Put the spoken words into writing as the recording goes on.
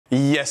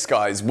Yes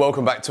guys,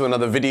 welcome back to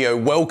another video.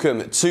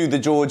 Welcome to the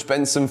George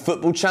Benson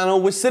Football Channel.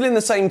 We're still in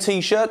the same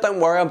t-shirt, don't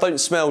worry, I don't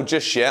smell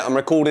just yet. I'm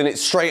recording it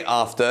straight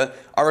after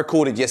I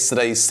recorded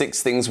yesterday's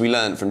 6 things we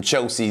learned from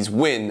Chelsea's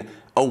win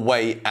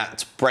away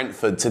at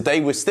Brentford. Today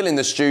we're still in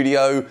the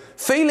studio,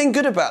 feeling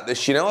good about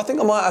this, you know. I think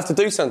I might have to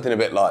do something a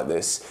bit like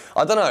this.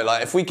 I don't know,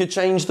 like if we could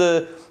change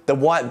the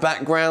white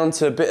background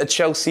to a bit of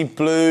Chelsea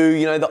blue,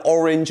 you know, the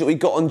orange that we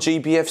got on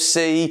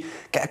GBFC,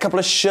 get a couple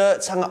of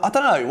shirts hung up. I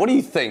don't know, what do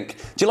you think?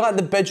 Do you like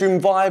the bedroom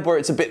vibe where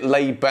it's a bit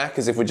laid back,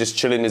 as if we're just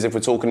chilling, as if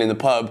we're talking in the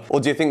pub? Or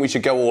do you think we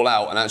should go all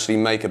out and actually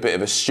make a bit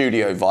of a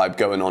studio vibe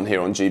going on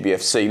here on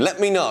GBFC? Let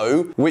me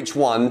know which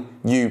one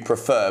you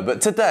prefer.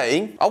 But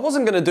today, I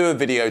wasn't going to do a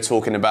video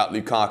talking about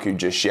Lukaku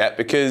just yet,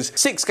 because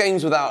 6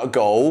 games without a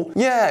goal,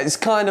 yeah, it's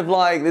kind of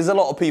like there's a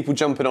lot of people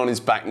jumping on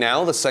his back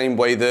now, the same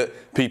way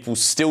that people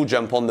still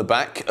jump on the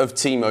back of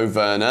Timo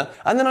Werner.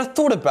 And then I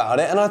thought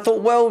about it and I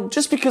thought, well,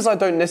 just because I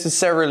don't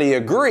necessarily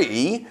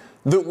agree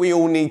that we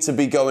all need to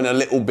be going a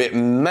little bit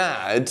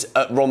mad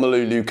at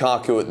Romelu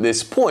Lukaku at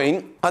this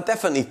point, I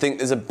definitely think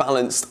there's a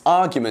balanced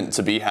argument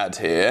to be had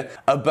here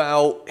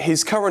about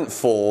his current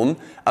form,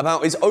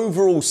 about his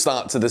overall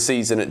start to the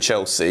season at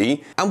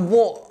Chelsea, and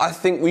what I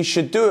think we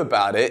should do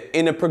about it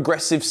in a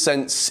progressive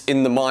sense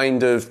in the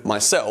mind of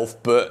myself,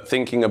 but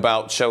thinking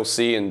about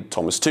Chelsea and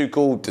Thomas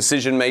Tuchel,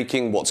 decision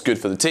making, what's good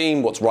for the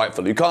team, what's right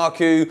for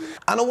Lukaku.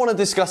 And I want to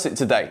discuss it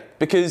today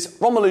because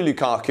Romelu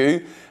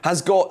Lukaku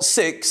has got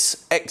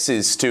 6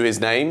 X's to his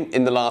name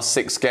in the last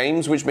 6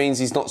 games, which means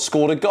he's not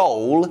scored a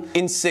goal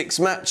in 6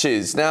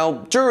 matches. Now,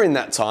 during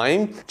that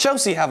time,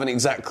 Chelsea haven't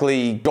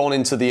exactly gone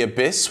into the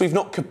abyss. We've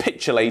not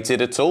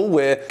capitulated at all.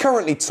 We're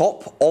currently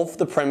top of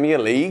the Premier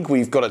League.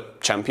 We've got a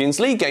Champions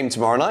League game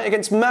tomorrow night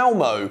against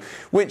Malmo,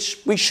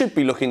 which we should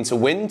be looking to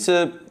win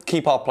to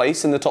keep our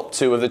place in the top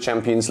 2 of the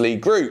Champions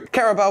League group.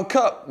 Carabao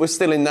Cup, we're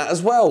still in that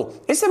as well.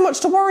 Is there much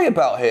to worry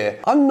about here?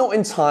 I'm not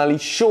entirely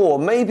sure.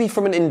 Maybe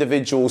from an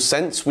individual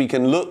sense, we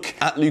can look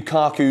at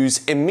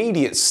Lukaku's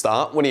immediate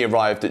start when he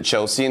arrived at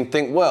Chelsea and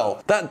think,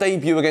 well, that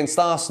debut against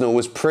Arsenal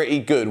was pretty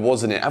good,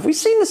 wasn't it? Have we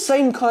seen the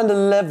same kind of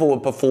level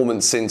of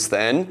performance since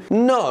then?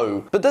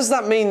 No. But does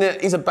that mean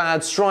that he's a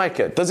bad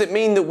striker? Does it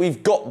mean that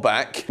we've got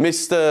back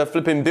Mr.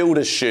 Flipping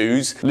Builder's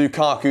Shoes,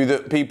 Lukaku,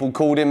 that people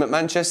called him at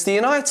Manchester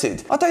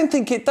United? I don't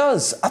think it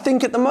does. I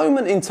think at the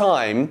moment in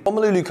time,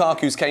 Romelu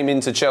Lukaku's came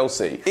into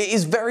Chelsea. It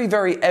is very,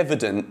 very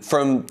evident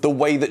from the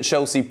way that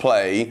Chelsea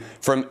play,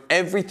 from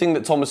everything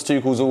that Thomas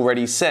Tuchel's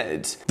already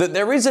said, that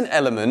there is an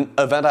element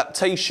of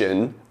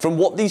adaptation from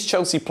what these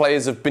Chelsea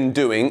players have been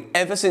doing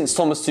ever since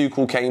Thomas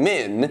Tuchel came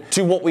in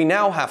to what we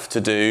now have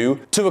to do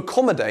to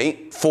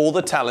accommodate for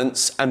the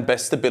talents and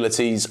best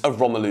abilities of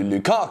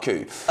Romelu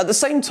Lukaku. At the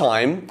same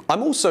time,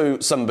 I'm also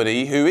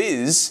somebody who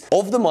is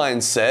of the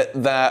mindset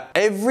that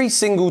every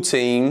single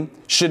team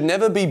should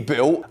never be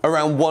built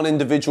around one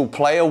individual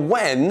player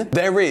when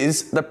there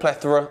is the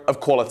plethora of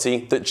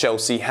quality that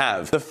Chelsea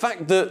have. The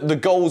fact that the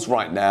goals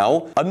right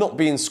now are not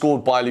being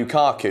scored by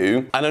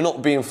Lukaku and are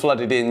not being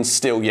flooded in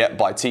still yet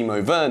by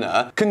Timo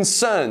Werner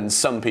concerns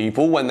some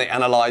people when they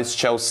analyse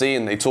Chelsea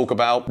and they talk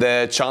about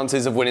their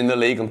chances of winning the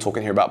league. I'm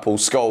talking here about Paul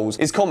Scholes.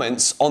 His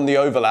comments on The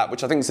Overlap,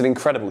 which I think is an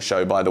incredible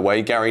show, by the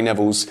way, Gary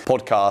Neville's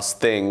podcast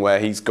thing where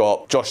he's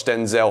got Josh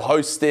Denzel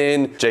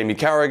hosting, Jamie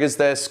Carragher's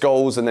there,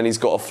 Scholes, and then he's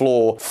got a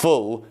floor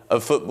full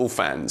of football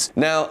fans.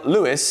 Now,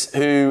 Lewis,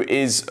 who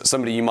is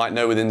somebody you might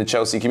know within the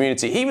Chelsea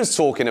community, he was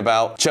talking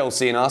about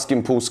Chelsea and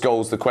asking Paul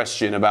Scholes the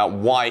question about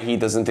why he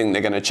doesn't think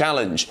they're going to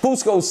challenge. Paul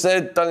Scholes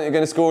said, don't think you're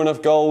going to score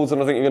enough goals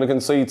and I think you're going to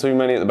concede too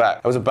many at the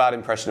back. That was a bad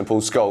impression of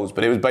Paul Scholes,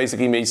 but it was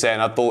basically me saying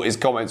I thought his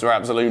comments were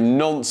absolute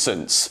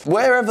nonsense.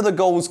 Wherever the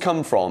goals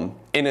come from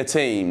in a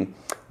team,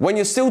 when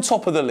you're still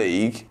top of the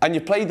league and you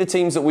play the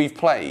teams that we've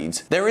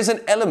played, there is an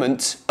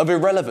element of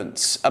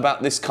irrelevance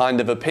about this kind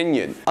of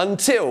opinion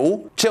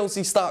until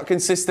Chelsea start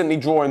consistently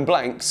drawing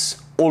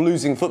blanks or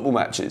losing football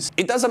matches.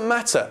 It doesn't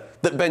matter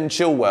that Ben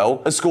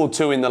Chilwell has scored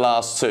 2 in the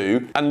last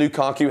 2 and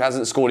Lukaku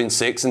hasn't scored in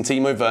 6 and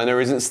Timo Werner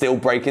isn't still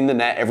breaking the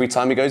net every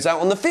time he goes out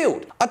on the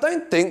field. I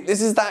don't think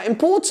this is that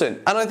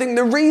important. And I think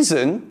the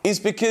reason is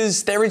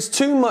because there is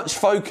too much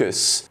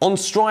focus on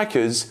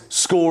strikers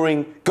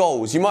scoring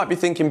goals. You might be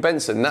thinking,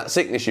 Benson, that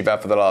sickness you've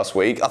had for the last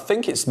week, I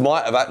think it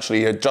might have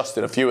actually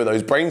adjusted a few of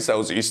those brain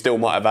cells that you still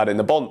might have had in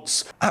the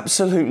bonds.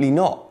 Absolutely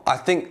not. I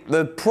think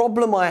the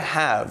problem I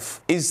have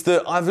is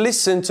that I've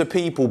listened to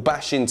people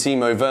bashing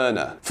Timo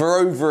Werner for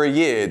over a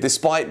year,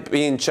 despite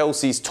being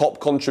Chelsea's top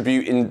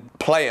contributing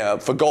player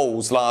for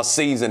goals last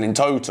season in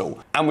total,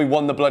 and we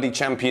won the bloody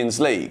Champions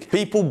League.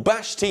 People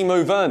bash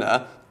Timo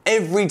Werner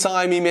every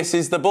time he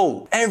misses the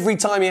ball. Every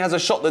time he has a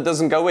shot that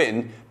doesn't go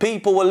in,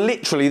 people are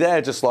literally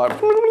there just like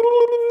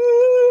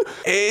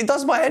it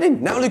does my head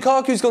in. Now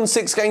Lukaku's gone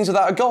 6 games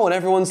without a goal and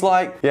everyone's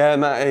like, yeah,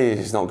 Matt,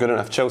 he's not good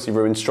enough. Chelsea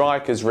ruined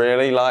strikers,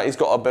 really. Like, he's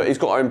got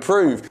to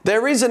improve.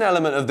 There is an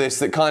element of this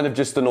that kind of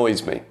just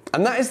annoys me.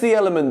 And that is the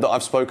element that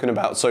I've spoken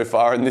about so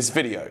far in this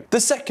video.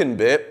 The second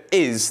bit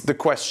is the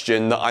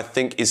question that I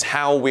think is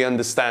how we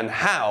understand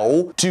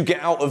how to get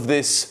out of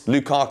this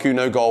Lukaku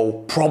no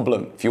goal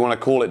problem, if you want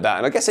to call it that.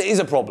 And I guess it is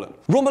a problem.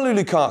 Romelu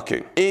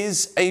Lukaku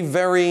is a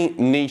very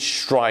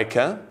niche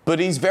striker, but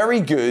he's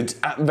very good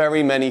at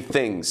very many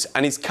things.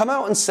 And he's come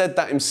out and said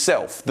that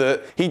himself,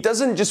 that he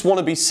doesn't just want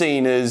to be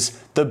seen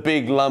as the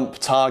big lump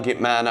target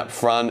man up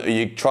front, or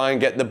you try and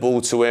get the ball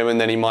to him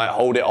and then he might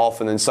hold it off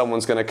and then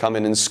someone's going to come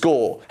in and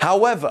score.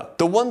 However,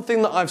 the one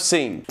thing that I've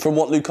seen from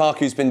what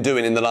Lukaku's been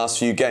doing in the last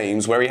few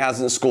games where he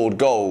hasn't scored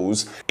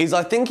goals is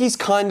I think he's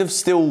kind of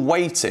still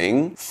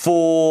waiting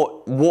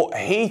for what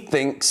he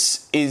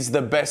thinks is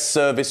the best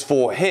service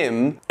for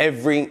him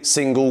every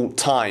single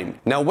time.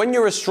 Now, when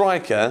you're a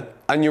striker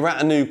and you're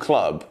at a new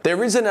club,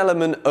 there is an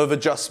element of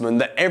adjustment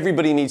that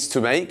everybody needs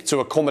to make to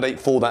accommodate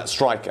for that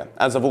striker,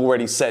 as I've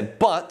already said.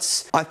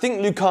 But I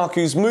think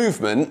Lukaku's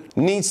movement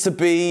needs to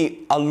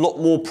be a lot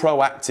more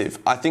proactive.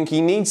 I think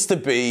he needs to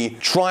be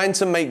trying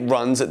to make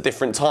runs at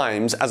different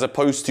times as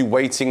opposed to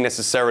waiting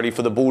necessarily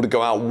for the ball to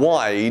go out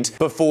wide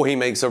before he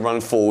makes a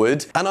run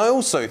forward. And I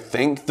also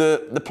think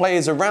that the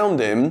players around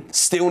him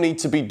still need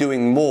to be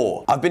doing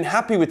more. I've been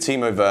happy with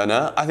Timo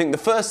Werner. I think the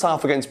first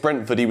half against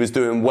Brentford he was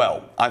doing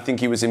well. I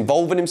think he was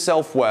involving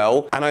himself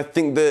well, and I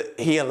think that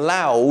he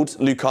allowed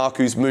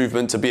Lukaku's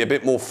movement to be a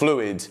bit more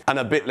fluid and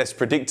a bit less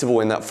predictable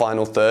in that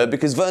final third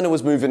because Werner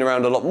was moving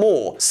around a lot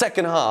more.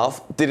 Second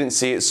half, didn't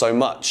see it so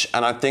much,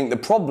 and I think the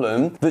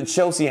problem that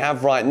Chelsea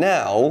have right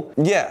now,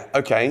 yeah,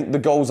 okay, the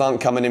goals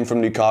aren't coming in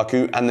from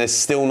Lukaku and they're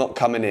still not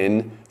coming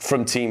in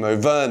from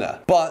Timo Werner.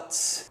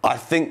 But I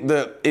think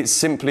that it's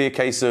simply a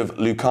case of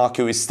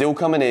Lukaku is still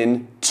coming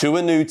in to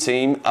a new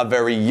team, a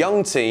very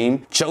young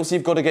team. Chelsea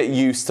have got to get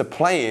used to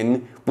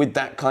playing with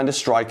that kind of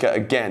striker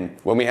again.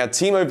 When we had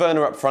Timo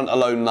Werner up front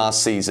alone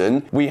last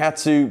season, we had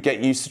to get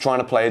used to trying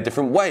to play a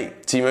different way.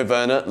 Timo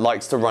Werner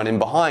likes to run in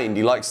behind.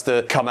 He likes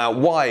to come out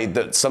wide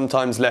that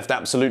sometimes left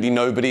absolutely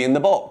nobody in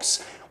the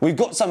box. We've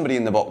got somebody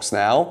in the box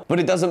now, but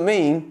it doesn't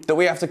mean that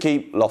we have to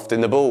keep lofting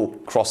the ball,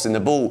 crossing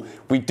the ball.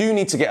 We do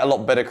need to get a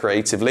lot better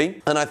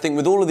creatively. And I think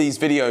with all of these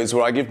videos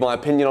where I give my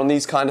opinion on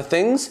these kind of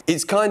things,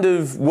 it's kind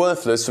of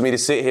worthless for me to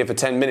sit here for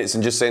 10 minutes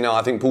and just say, no,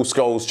 I think Paul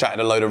Scholes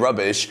chatted a load of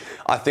rubbish.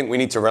 I think we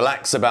need to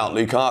relax about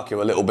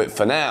Lukaku a little bit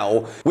for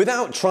now,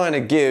 without trying to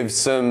give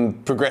some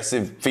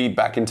progressive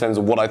feedback in terms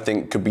of what I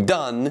think could be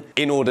done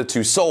in order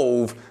to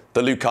solve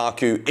the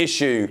Lukaku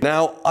issue.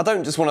 Now, I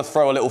don't just want to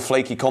throw a little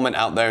flaky comment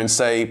out there and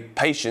say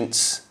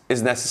patience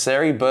is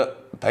necessary, but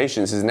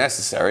patience is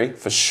necessary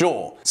for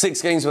sure.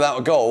 6 games without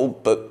a goal,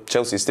 but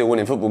Chelsea is still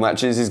winning football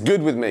matches is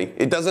good with me.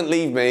 It doesn't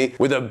leave me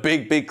with a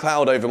big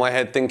cloud over my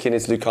head thinking,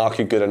 is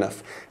Lukaku good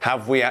enough?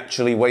 Have we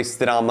actually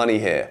wasted our money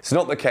here? It's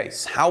not the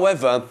case.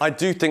 However, I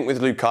do think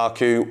with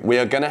Lukaku, we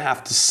are going to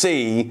have to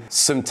see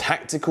some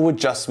tactical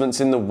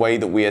adjustments in the way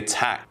that we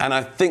attack. And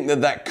I think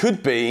that that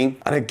could be,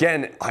 and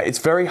again, it's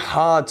very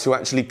hard to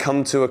actually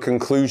come to a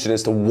conclusion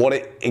as to what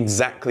it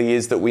exactly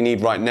is that we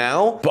need right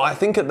now. But I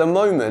think at the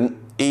moment,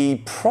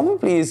 he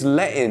probably is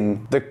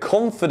letting the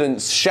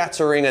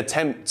confidence-shattering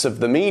attempts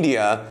of the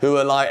media, who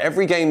are like,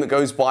 every game that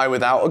goes by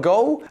without a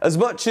goal. As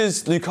much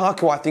as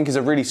Lukaku, I think, is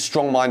a really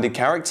strong-minded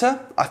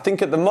character, I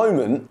think at the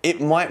moment,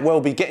 it might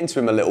well be getting to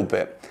him a little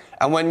bit.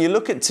 And when you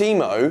look at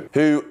Timo,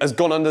 who has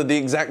gone under the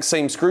exact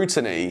same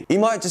scrutiny, he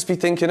might just be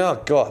thinking, oh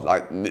God,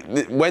 like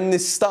when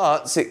this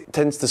starts, it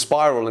tends to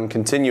spiral and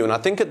continue. And I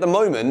think at the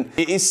moment,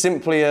 it is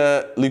simply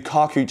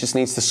Lukaku just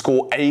needs to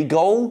score a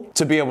goal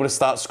to be able to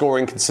start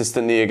scoring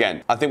consistently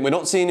again. I think we're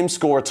not seeing him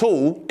score at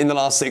all in the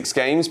last 6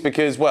 games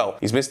because, well,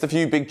 he's missed a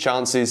few big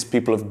chances.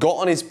 People have got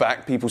on his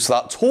back. People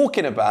start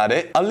talking about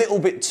it a little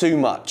bit too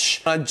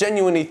much. I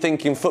genuinely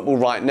think in football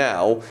right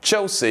now,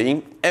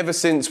 Chelsea, ever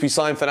since we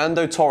signed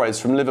Fernando Torres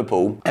from Liverpool,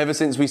 ever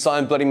since we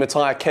signed bloody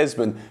Matthias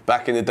Kesman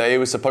back in the day,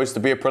 who was supposed to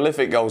be a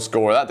prolific goal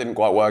scorer. That didn't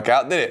quite work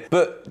out, did it?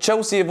 But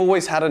Chelsea have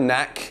always had a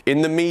knack,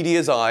 in the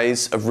media's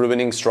eyes, of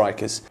ruining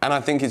strikers. And I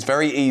think it's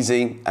very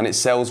easy and it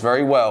sells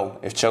very well.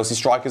 If Chelsea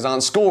strikers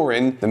aren't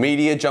scoring, the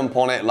media jump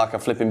on it like a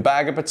flipping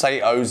bag of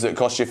potatoes that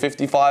cost you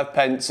 55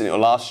 pence and it'll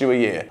last you a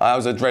year. That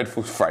was a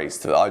dreadful phrase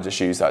that I just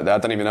used out there. I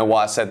don't even know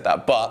why I said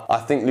that. But I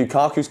think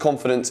Lukaku's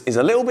confidence is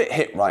a little bit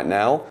hit right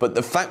now. But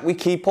the fact we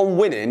keep on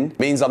winning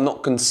means I'm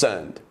not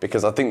concerned,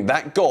 because I think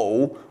that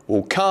goal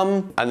will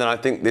come and then I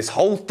think this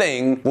whole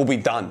thing will be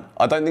done.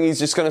 I don't think he's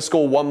just going to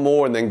score one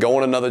more and then go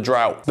on another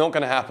drought. It's not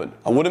going to happen.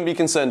 I wouldn't be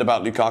concerned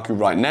about Lukaku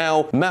right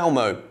now.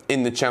 Malmo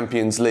in the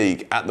Champions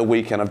League at the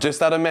weekend. I've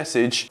just had a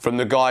message from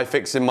the guy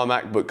fixing my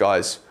MacBook,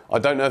 guys. I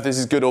don't know if this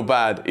is good or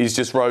bad. He's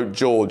just wrote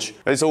George.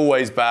 It's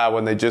always bad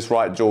when they just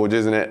write George,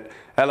 isn't it?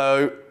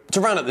 Hello. To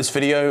round up this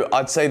video,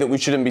 I'd say that we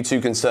shouldn't be too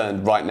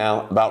concerned right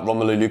now about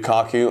Romelu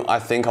Lukaku. I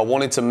think I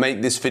wanted to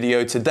make this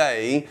video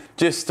today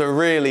just to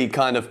really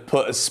kind of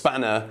put a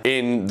spanner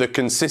in the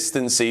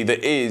consistency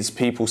that is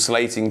people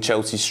slating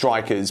Chelsea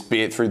strikers,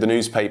 be it through the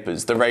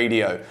newspapers, the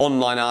radio,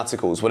 online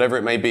articles, whatever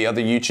it may be,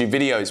 other YouTube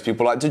videos.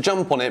 People like to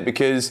jump on it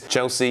because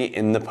Chelsea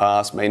in the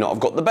past may not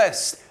have got the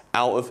best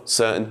out of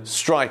certain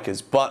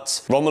strikers. But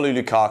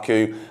Romelu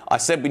Lukaku, I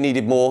said we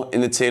needed more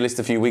in the tier list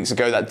a few weeks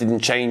ago. That didn't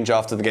change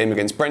after the game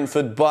against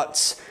Brentford,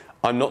 but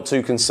I'm not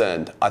too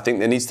concerned. I think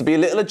there needs to be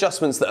little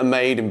adjustments that are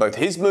made in both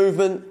his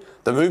movement,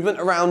 the movement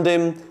around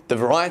him, the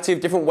variety of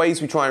different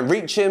ways we try and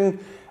reach him,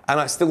 and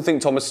I still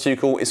think Thomas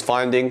Tuchel is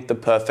finding the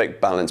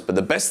perfect balance. But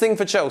the best thing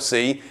for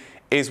Chelsea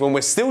is when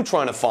we're still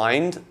trying to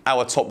find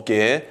our top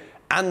gear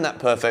and that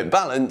perfect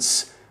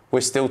balance,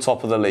 we're still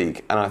top of the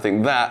league. And I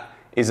think that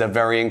is a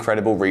very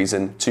incredible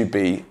reason to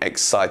be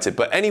excited.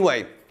 But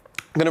anyway,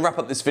 I'm going to wrap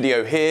up this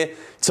video here.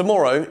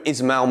 Tomorrow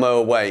is Malmo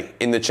away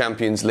in the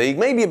Champions League.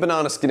 Maybe a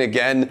banana skin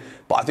again,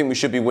 but I think we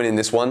should be winning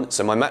this one.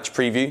 So my match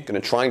preview,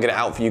 going to try and get it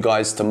out for you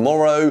guys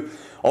tomorrow.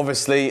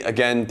 Obviously,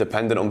 again,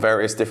 dependent on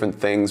various different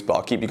things, but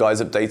I'll keep you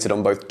guys updated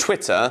on both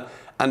Twitter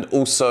and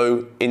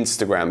also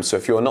Instagram. So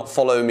if you're not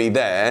following me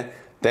there,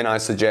 then I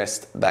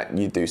suggest that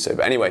you do so.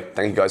 But anyway,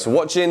 thank you guys for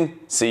watching.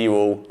 See you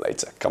all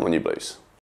later. Come on, you Blues.